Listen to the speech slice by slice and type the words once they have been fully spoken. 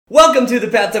Welcome to the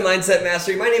Path to Mindset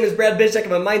Mastery. My name is Brad Bishek.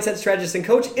 I'm a mindset strategist and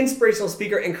coach, inspirational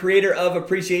speaker, and creator of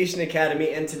Appreciation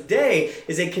Academy. And today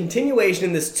is a continuation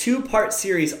in this two-part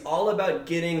series all about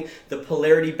getting the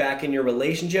polarity back in your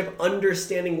relationship,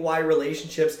 understanding why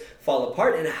relationships fall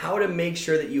apart, and how to make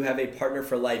sure that you have a partner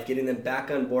for life, getting them back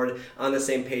on board on the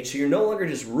same page. So you're no longer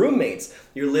just roommates,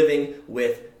 you're living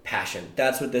with passion.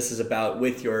 That's what this is about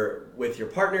with your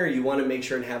partner. You want to make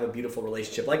sure and have a beautiful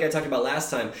relationship. Like I talked about last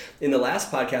time in the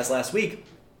last podcast last week,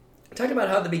 I talked about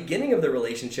how at the beginning of the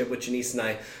relationship with Janice and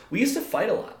I, we used to fight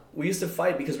a lot. We used to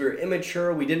fight because we were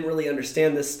immature. We didn't really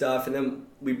understand this stuff. And then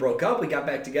we broke up. We got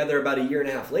back together about a year and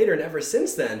a half later. And ever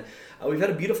since then, we've had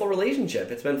a beautiful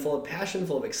relationship. It's been full of passion,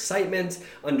 full of excitement,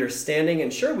 understanding.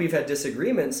 And sure, we've had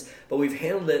disagreements, but we've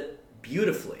handled it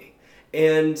beautifully.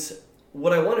 And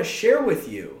what I want to share with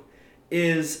you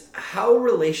is how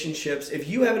relationships, if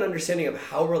you have an understanding of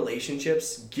how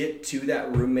relationships get to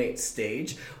that roommate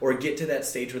stage or get to that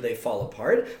stage where they fall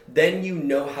apart, then you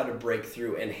know how to break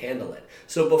through and handle it.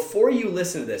 So before you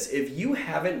listen to this, if you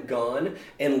haven't gone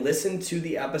and listened to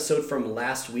the episode from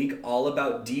last week all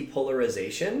about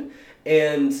depolarization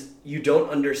and you don't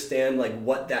understand like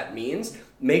what that means,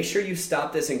 make sure you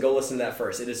stop this and go listen to that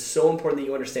first. It is so important that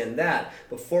you understand that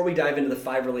before we dive into the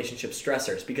 5 relationship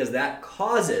stressors, because that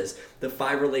causes the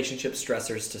 5 relationship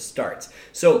stressors to start.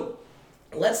 So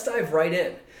let's dive right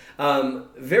in.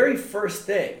 Very first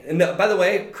thing, and by the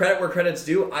way, credit where credit's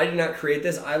due, I did not create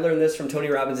this. I learned this from Tony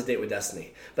Robbins at Date with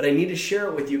Destiny. But I need to share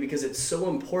it with you because it's so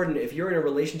important. If you're in a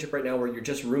relationship right now where you're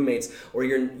just roommates or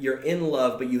you're in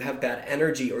love but you have bad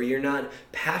energy or you're not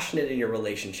passionate in your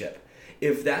relationship,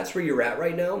 if that's where you're at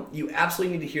right now, you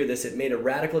absolutely need to hear this. It made a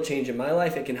radical change in my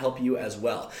life. It can help you as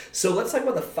well. So let's talk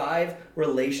about the 5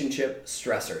 relationship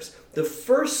stressors. The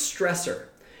first stressor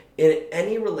in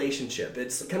any relationship,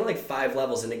 it's kind of like 5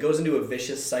 levels, and it goes into a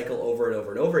vicious cycle over and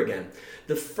over and over again.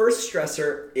 The first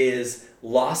stressor is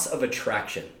loss of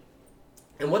attraction.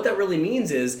 And what that really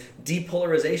means is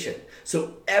depolarization.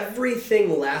 So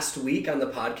everything last week on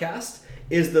the podcast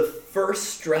is the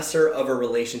first stressor of a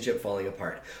relationship falling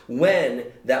apart. When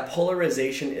that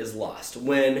polarization is lost,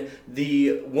 when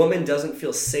the woman doesn't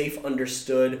feel safe,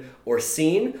 understood, or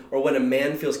seen, or when a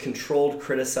man feels controlled,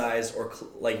 criticized, or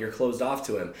like you're closed off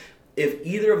to him. If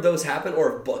either of those happen,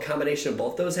 or a combination of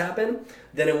both those happen,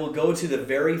 then it will go to the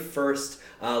very first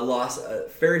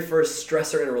first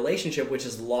stressor in a relationship, which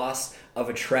is loss of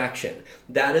attraction.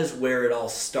 That is where it all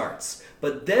starts.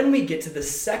 But then we get to the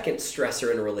second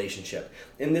stressor in a relationship.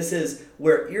 And this is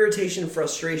where irritation,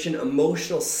 frustration,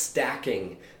 emotional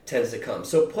stacking tends to come.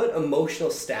 So put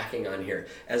emotional stacking on here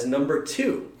as number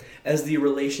 2 as the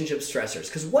relationship stressors.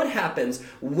 Because what happens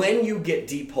when you get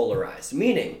depolarized?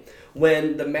 Meaning,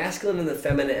 when the masculine and the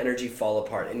feminine energy fall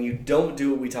apart and you don't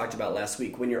do what we talked about last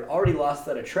week, when you're already lost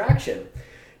that attraction,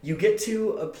 you get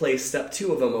to a place, step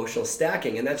 2 of emotional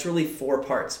stacking, and that's really 4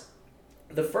 parts.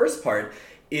 The first part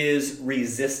is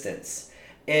resistance.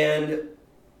 And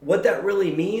what that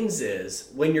really means is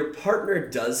when your partner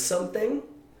does something,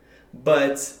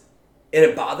 and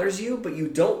it bothers you, but you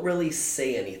don't really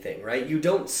say anything, right? You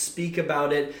don't speak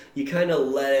about it. You kind of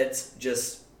let it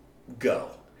just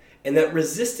go. And that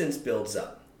resistance builds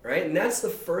up, right? And that's the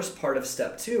first part of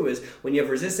step 2 is when you have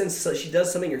resistance, so she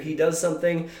does something or he does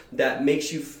something that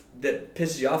that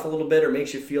pisses you off a little bit or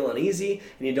makes you feel uneasy,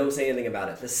 and you don't say anything about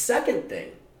it. The second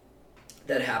thing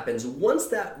that happens once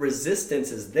that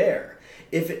resistance is there,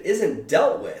 if it isn't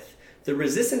dealt with, the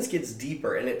resistance gets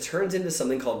deeper and it turns into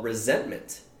something called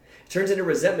resentment. It turns into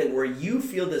resentment where you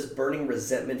feel this burning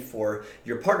resentment for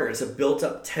your partner. It's a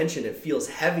built-up tension. It feels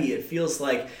heavy. It feels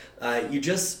like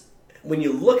when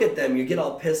you look at them, you get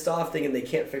all pissed off thinking they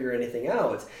can't figure anything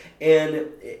out. And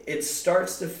it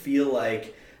starts to feel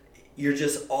like you're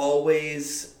just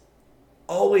always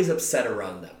upset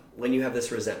around them when you have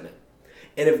this resentment.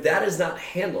 And if that is not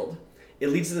handled, it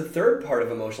leads to the third part of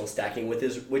emotional stacking, which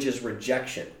is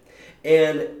rejection.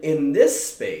 And in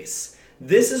this space,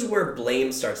 this is where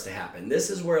blame starts to happen. This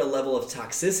is where a level of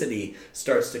toxicity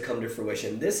starts to come to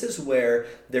fruition. This is where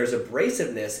there's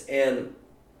abrasiveness and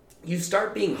you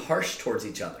start being harsh towards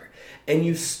each other. And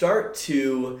you start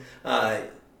to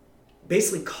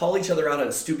basically call each other out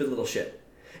on stupid little shit.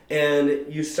 And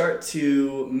you start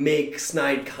to make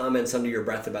snide comments under your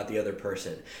breath about the other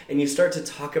person. And you start to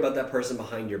talk about that person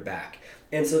behind your back.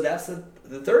 And so that's the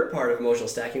third part of emotional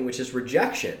stacking, which is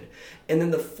rejection. And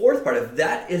then the fourth part, if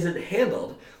that isn't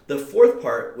handled, the fourth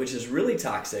part, which is really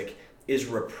toxic, is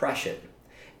repression.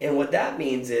 And what that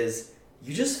means is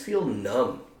you just feel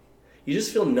numb. You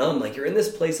just feel numb, like you're in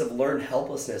this place of learned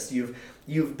helplessness.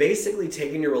 You've basically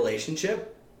taken your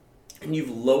relationship and you've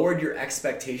lowered your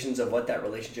expectations of what that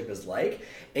relationship is like,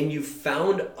 and you've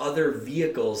found other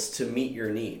vehicles to meet your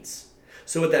needs.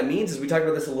 So what that means is, we talked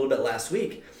about this a little bit last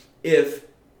week, if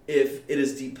it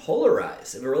is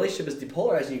depolarized, if a relationship is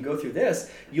depolarized and you go through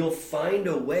this, you'll find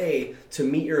a way to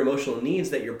meet your emotional needs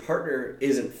that your partner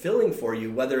isn't filling for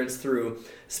you, whether it's through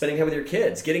spending time with your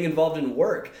kids, getting involved in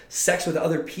work, sex with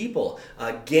other people,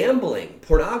 gambling,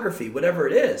 pornography, whatever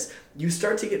it is. You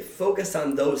start to get focused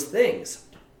on those things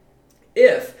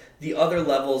if the other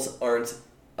levels aren't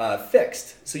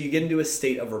fixed. So you get into a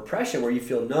state of repression where you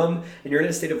feel numb, and you're in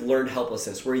a state of learned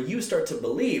helplessness where you start to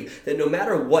believe that no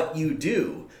matter what you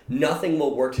do, nothing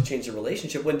will work to change the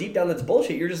relationship, when deep down that's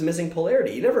bullshit. You're just missing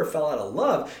polarity. You never fell out of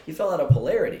love, you fell out of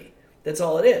polarity. That's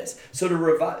all it is. So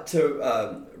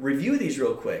to review these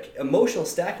real quick, emotional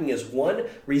stacking is 1,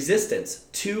 resistance.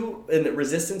 2, and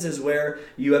resistance is where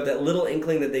you have that little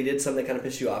inkling that they did something that kind of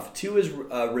pissed you off. 2 is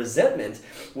resentment,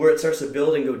 where it starts to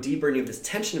build and go deeper, and you have this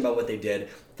tension about what they did.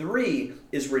 3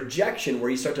 is rejection, where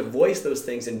you start to voice those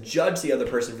things and judge the other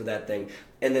person for that thing.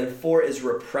 And then 4 is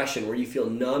repression, where you feel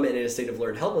numb and in a state of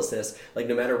learned helplessness, like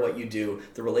no matter what you do,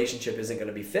 the relationship isn't going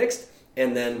to be fixed.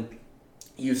 And then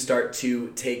you start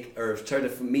to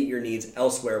meet your needs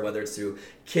elsewhere, whether it's through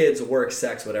kids, work,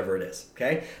 sex, whatever it is.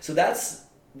 Okay? So that's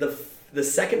the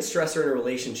second stressor in a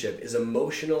relationship, is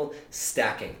emotional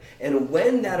stacking. And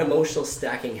when that emotional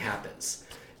stacking happens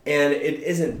and it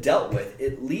isn't dealt with,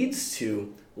 it leads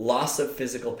to loss of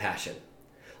physical passion.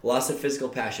 Loss of physical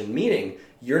passion, meaning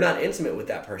you're not intimate with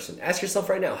that person. Ask yourself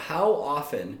right now, how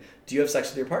often do you have sex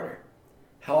with your partner?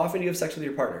 How often do you have sex with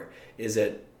your partner? Is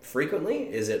it frequently?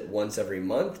 Is it once every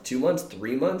month, 2 months,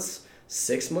 3 months,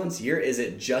 6 months, year? Is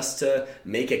it just to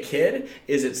make a kid?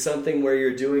 Is it something where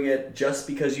you're doing it just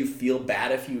because you feel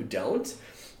bad if you don't?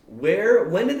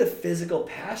 When did the physical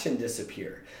passion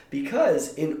disappear?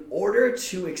 Because in order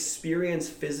to experience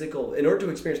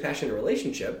passion in a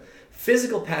relationship,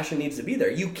 physical passion needs to be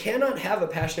there. You cannot have a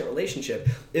passionate relationship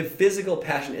if physical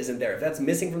passion isn't there. If that's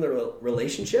missing from the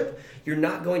relationship, you're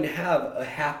not going to have a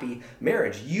happy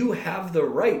marriage. You have the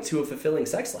right to a fulfilling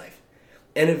sex life.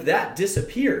 And if that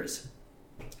disappears,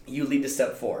 you lead to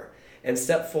step 4. And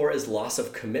step 4 is loss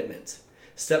of commitment.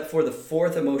 Step 4, the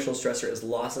fourth emotional stressor, is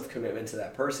loss of commitment to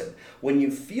that person. When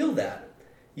you feel that,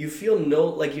 you feel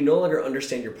like you no longer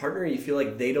understand your partner, you feel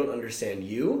like they don't understand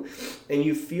you, and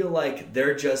you feel like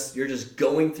you're just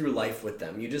going through life with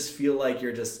them. You just feel like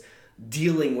you're just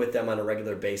dealing with them on a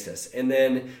regular basis. And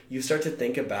then you start to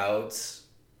think about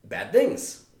bad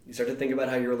things. You start to think about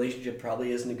how your relationship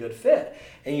probably isn't a good fit.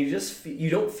 And you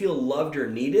don't feel loved or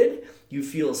needed. You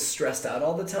feel stressed out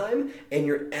all the time, and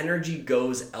your energy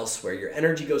goes elsewhere. Your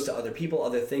energy goes to other people,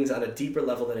 other things on a deeper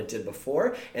level than it did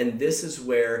before. And this is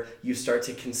where you start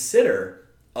to consider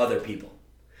other people.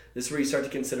 This is where you start to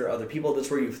consider other people.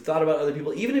 That's where you've thought about other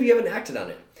people, even if you haven't acted on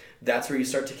it. That's where you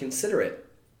start to consider it,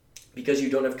 because you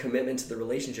don't have commitment to the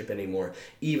relationship anymore,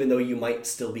 even though you might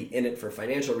still be in it for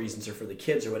financial reasons or for the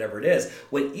kids or whatever it is.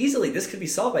 When easily this could be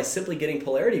solved by simply getting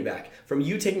polarity back, from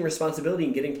you taking responsibility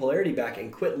and getting polarity back, and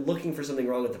quit looking for something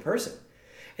wrong with the person.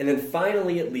 And then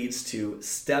finally it leads to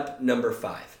step number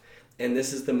 5. And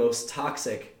this is the most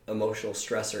toxic emotional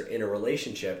stressor in a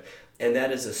relationship, and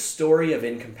that is a story of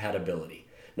incompatibility.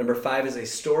 Number 5 is a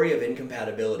story of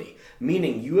incompatibility,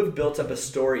 meaning you have built up a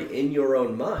story in your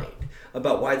own mind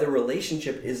about why the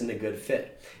relationship isn't a good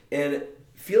fit. And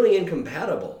feeling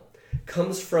incompatible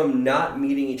comes from not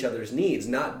meeting each other's needs,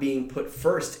 not being put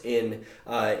first in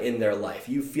their life.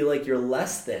 You feel like you're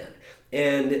less than,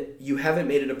 and you haven't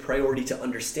made it a priority to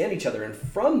understand each other. And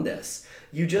from this,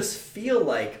 you just feel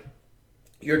like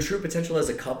your true potential as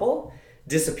a couple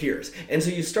disappears. And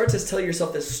so you start to tell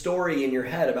yourself this story in your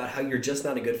head about how you're just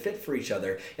not a good fit for each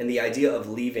other, and the idea of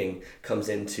leaving comes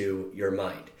into your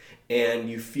mind. And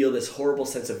you feel this horrible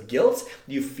sense of guilt.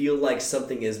 You feel like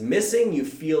something is missing. You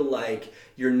feel like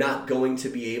you're not going to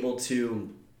be able to,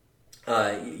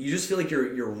 you just feel like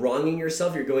you're wronging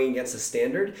yourself. You're going against a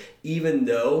standard, even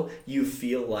though you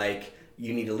feel like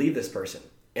you need to leave this person.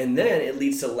 And then it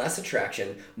leads to less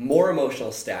attraction, more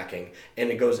emotional stacking, and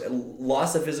it goes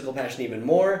loss of physical passion even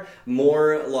more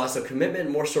loss of commitment,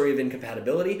 more story of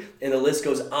incompatibility, and the list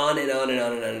goes on and on and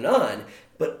on and on and on.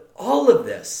 But all of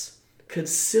this could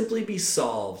simply be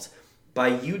solved by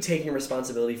you taking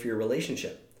responsibility for your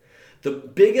relationship. The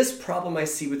biggest problem I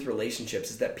see with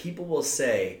relationships is that people will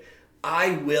say,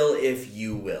 I will if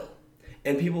you will.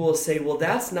 And people will say, well,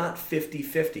 that's not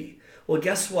 50-50. Well,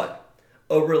 guess what?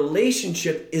 A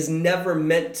relationship is never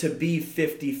meant to be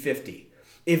 50-50.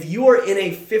 If you are in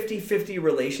a 50-50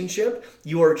 relationship,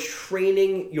 you are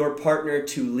training your partner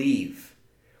to leave.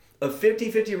 A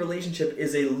 50-50 relationship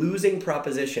is a losing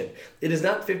proposition. It is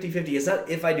not 50-50. It's not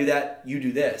if I do that, you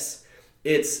do this.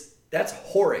 That's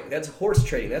whoring. That's horse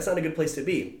trading. That's not a good place to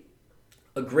be.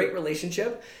 A great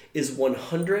relationship is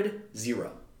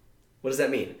 100-0. What does that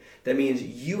mean? That means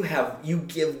you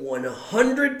give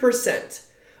 100%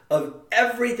 of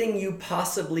everything you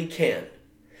possibly can.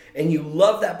 And you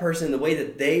love that person in the way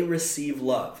that they receive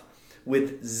love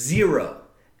with zero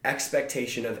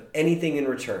expectation of anything in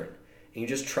return. And you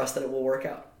just trust that it will work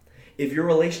out. If your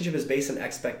relationship is based on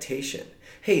expectation,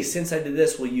 hey, since I did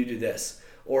this, will you do this?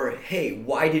 Or, hey,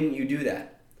 why didn't you do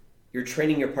that? You're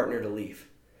training your partner to leave.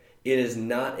 It is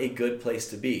not a good place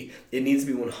to be. It needs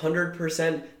to be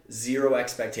 100% zero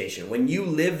expectation. When you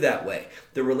live that way,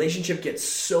 the relationship gets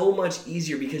so much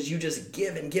easier because you just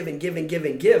give and give and give and give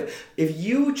and give. If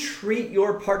you treat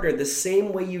your partner the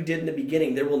same way you did in the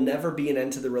beginning, there will never be an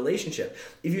end to the relationship.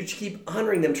 If you keep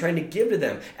honoring them, trying to give to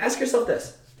them, ask yourself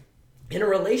this. In a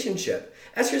relationship,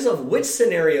 ask yourself which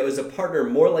scenario is a partner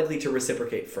more likely to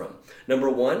reciprocate from. Number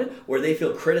one, where they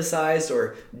feel criticized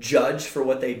or judged for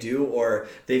what they do, or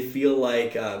they feel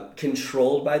like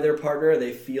controlled by their partner,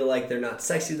 they feel like they're not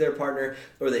sexy to their partner,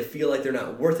 or they feel like they're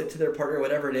not worth it to their partner,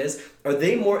 whatever it is.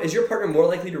 Is your partner more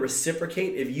likely to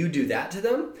reciprocate if you do that to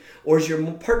them? Or is your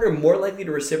partner more likely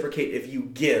to reciprocate if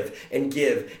you give and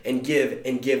give and give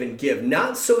and give and give?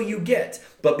 Not so you get,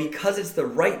 but because it's the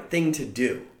right thing to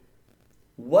do.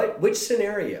 Which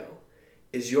scenario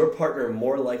is your partner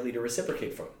more likely to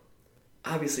reciprocate from?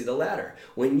 Obviously the latter.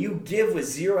 When you give with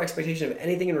zero expectation of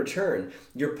anything in return,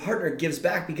 your partner gives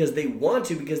back because they want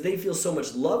to, because they feel so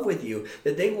much love with you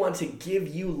that they want to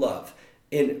give you love,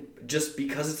 and just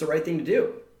because it's the right thing to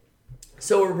do.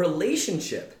 So a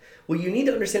relationship, what you need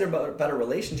to understand about a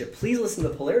relationship, please listen to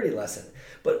the polarity lesson,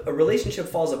 but a relationship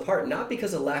falls apart not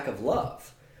because of lack of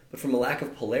love, but from a lack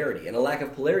of polarity. And a lack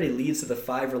of polarity leads to the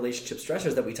 5 relationship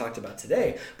stressors that we talked about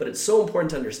today. But it's so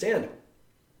important to understand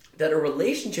that a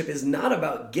relationship is not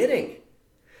about getting.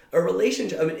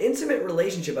 An intimate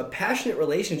relationship, a passionate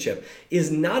relationship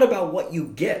is not about what you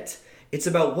get. It's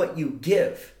about what you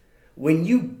give. When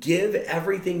you give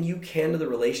everything you can to the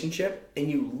relationship and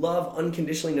you love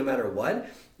unconditionally no matter what,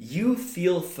 you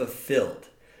feel fulfilled.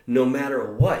 No matter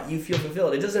what, you feel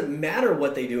fulfilled. It doesn't matter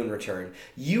what they do in return.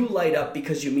 You light up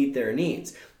because you meet their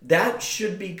needs. That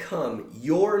should become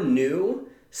your new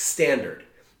standard.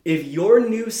 If your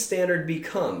new standard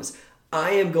becomes,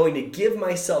 I am going to give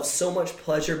myself so much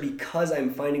pleasure because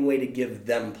I'm finding a way to give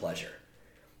them pleasure.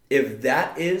 If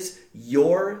that is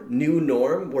your new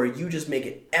norm, where you just make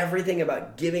it everything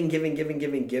about giving, giving, giving,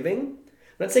 giving, giving, I'm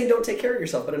not saying don't take care of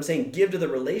yourself, but I'm saying give to the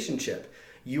relationship.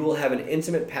 You will have an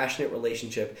intimate, passionate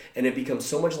relationship, and it becomes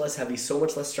so much less heavy, so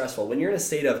much less stressful. When you're in a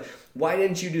state of, why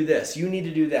didn't you do this? You need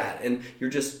to do that. And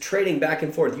you're just trading back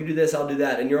and forth. You do this, I'll do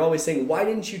that. And you're always saying, why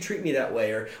didn't you treat me that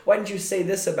way? Or why didn't you say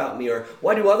this about me? Or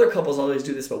why do other couples always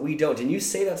do this, but we don't? And you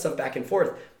say that stuff back and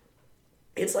forth.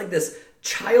 It's like this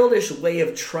childish way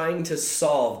of trying to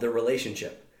solve the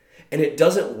relationship. And it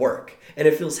doesn't work. And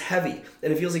it feels heavy.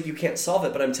 And it feels like you can't solve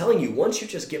it. But I'm telling you, once you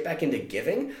just get back into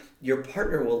giving, your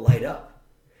partner will light up.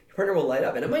 Your partner will light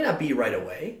up. And it might not be right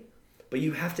away, but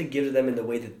you have to give to them in the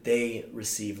way that they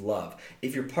receive love.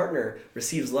 If your partner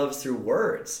receives love through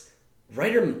words,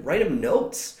 write them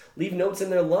notes. Leave notes in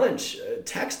their lunch.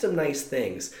 Text them nice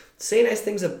things. Say nice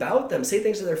things about them. Say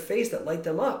things to their face that light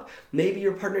them up. Maybe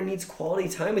your partner needs quality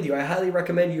time with you. I highly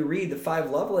recommend you read The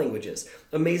 5 Love Languages.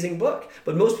 Amazing book.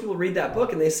 But most people read that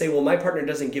book and they say, well, my partner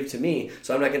doesn't give to me,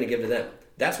 so I'm not going to give to them.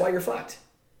 That's why you're fucked.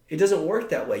 It doesn't work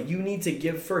that way. You need to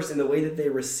give first in the way that they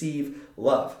receive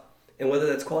love. And whether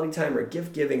that's quality time or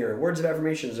gift giving or words of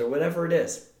affirmations or whatever it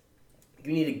is,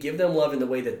 you need to give them love in the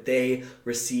way that they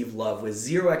receive love with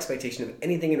zero expectation of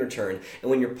anything in return.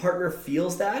 And when your partner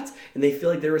feels that and they feel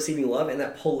like they're receiving love and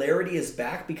that polarity is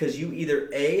back because you either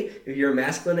A, if you're a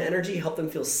masculine energy, help them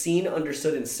feel seen,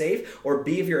 understood, and safe, or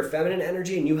B, if you're a feminine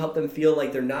energy and you help them feel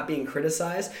like they're not being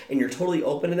criticized and you're totally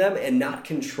open to them and not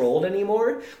controlled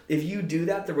anymore, if you do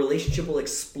that, the relationship will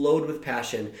explode with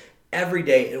passion. Every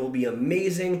day. It will be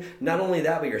amazing. Not only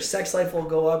that, but your sex life will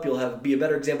go up. You'll be a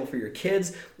better example for your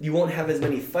kids. You won't have as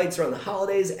many fights around the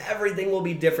holidays. Everything will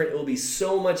be different. It will be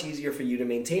so much easier for you to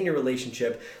maintain your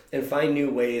relationship and find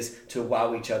new ways to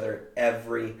wow each other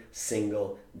every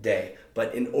single day.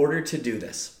 But in order to do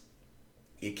this,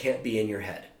 you can't be in your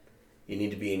head. You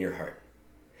need to be in your heart.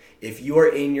 If you are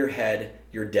in your head,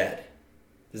 you're dead.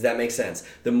 Does that make sense?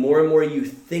 The more and more you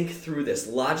think through this,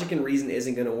 logic and reason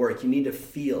isn't going to work. You need to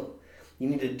feel. You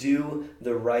need to do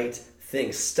the right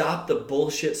thing. Stop the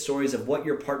bullshit stories of what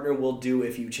your partner will do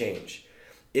if you change.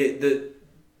 If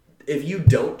you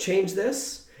don't change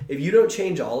this, If you don't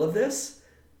change all of this,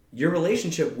 your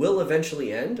relationship will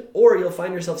eventually end, or you'll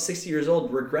find yourself 60 years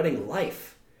old regretting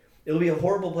life. It'll be a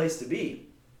horrible place to be.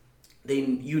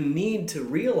 You need to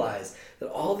realize that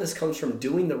all of this comes from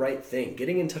doing the right thing,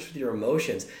 getting in touch with your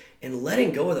emotions, and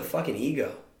letting go of the fucking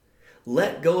ego.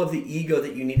 Let go of the ego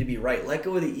that you need to be right. Let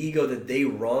go of the ego that they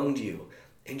wronged you,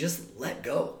 and just let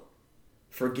go.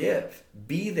 Forgive.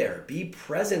 Be there. Be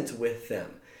present with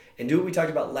them. And do what we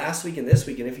talked about last week and this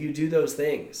week. And if you do those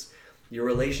things, your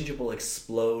relationship will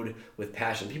explode with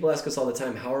passion. People ask us all the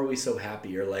time, how are we so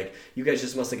happy? Or like, you guys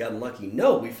just must have gotten lucky.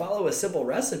 No, we follow a simple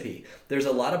recipe. There's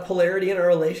a lot of polarity in our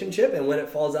relationship, and when it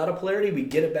falls out of polarity, we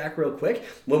get it back real quick.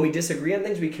 When we disagree on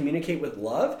things, we communicate with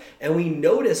love, and we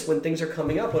notice when things are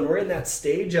coming up. When we're in that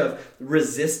stage of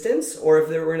resistance, or if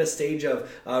we're in a stage of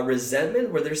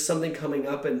resentment, where there's something coming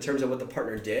up in terms of what the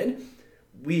partner did,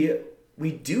 we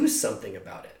do something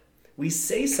about it. We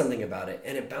say something about it,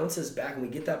 and it bounces back, and we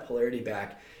get that polarity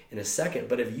back in a second.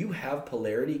 But if you have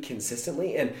polarity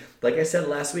consistently, and like I said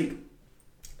last week,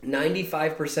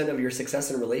 95% of your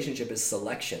success in a relationship is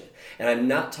selection. And I'm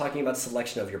not talking about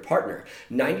selection of your partner.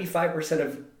 95%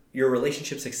 of your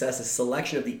relationship success is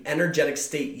selection of the energetic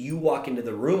state you walk into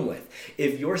the room with.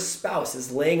 If your spouse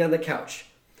is laying on the couch,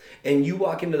 and you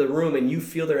walk into the room and you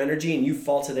feel their energy and you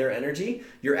fall to their energy,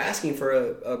 you're asking for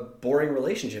a boring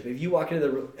relationship. If you walk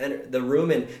into the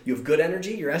room and you have good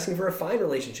energy, you're asking for a fine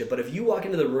relationship. But if you walk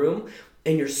into the room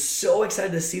and you're so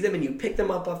excited to see them and you pick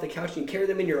them up off the couch and you carry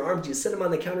them in your arms, you sit them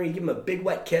on the counter, you give them a big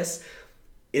wet kiss,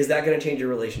 is that going to change your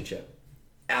relationship?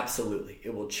 Absolutely.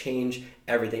 It will change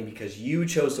everything because you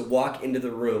chose to walk into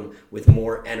the room with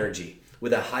more energy,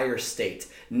 with a higher state.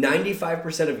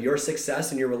 95% of your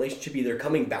success in your relationship either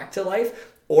coming back to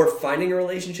life or finding a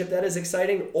relationship that is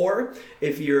exciting, or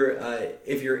if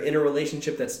you're in a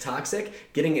relationship that's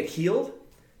toxic, getting it healed,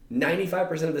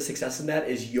 95% of the success in that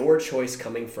is your choice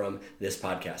coming from this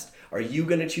podcast. Are you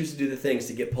going to choose to do the things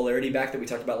to get polarity back that we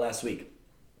talked about last week?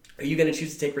 Are you going to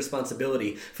choose to take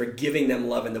responsibility for giving them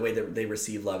love in the way that they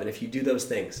receive love? And if you do those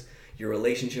things, your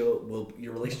relationship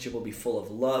will be full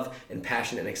of love and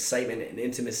passion and excitement and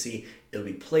intimacy. It'll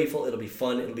be playful, it'll be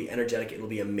fun, it'll be energetic, it'll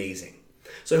be amazing.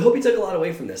 So I hope you took a lot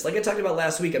away from this. Like I talked about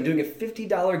last week, I'm doing a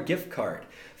 $50 gift card.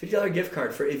 $50 gift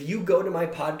card for if you go to my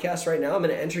podcast right now, I'm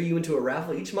going to enter you into a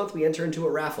raffle. Each month we enter into a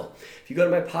raffle. If you go to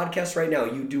my podcast right now,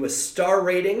 you do a star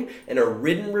rating and a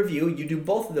written review. You do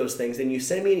both of those things, and you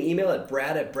send me an email at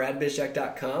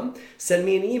brad@bradbizjack.com. Send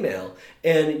me an email,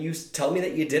 and you tell me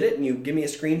that you did it, and you give me a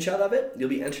screenshot of it. You'll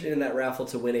be entered in that raffle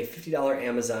to win a $50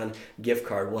 Amazon gift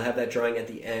card. We'll have that drawing at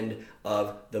the end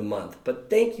of the month. But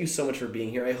thank you so much for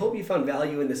being here. I hope you found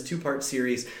value in this two-part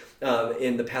series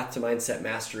in the Path to Mindset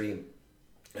Mastery.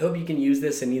 I hope you can use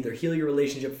this and either heal your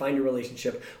relationship, find your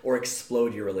relationship, or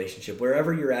explode your relationship.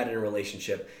 Wherever you're at in a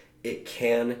relationship, it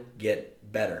can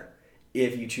get better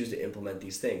if you choose to implement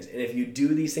these things. And if you do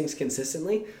these things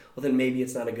consistently, well, then maybe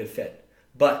it's not a good fit.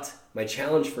 But my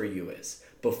challenge for you is,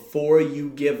 before you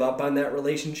give up on that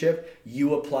relationship,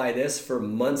 you apply this for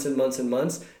months and months and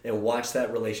months and watch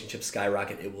that relationship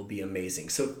skyrocket. It will be amazing.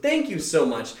 So thank you so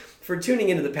much for tuning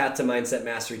into the Path to Mindset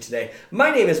Mastery today.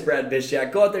 My name is Brad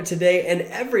Bizjack. Go out there today and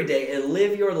every day and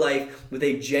live your life with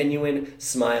a genuine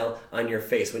smile on your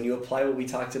face. When you apply what we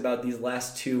talked about these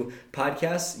last two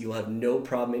podcasts, you will have no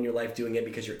problem in your life doing it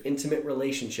because your intimate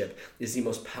relationship is the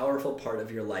most powerful part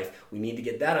of your life. We need to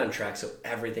get that on track so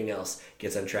everything else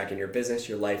gets on track in your business,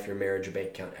 your life, your marriage, your bank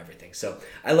account, everything. So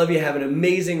I love you. Have an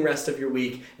amazing rest of your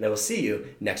week, and I will see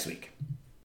you next week.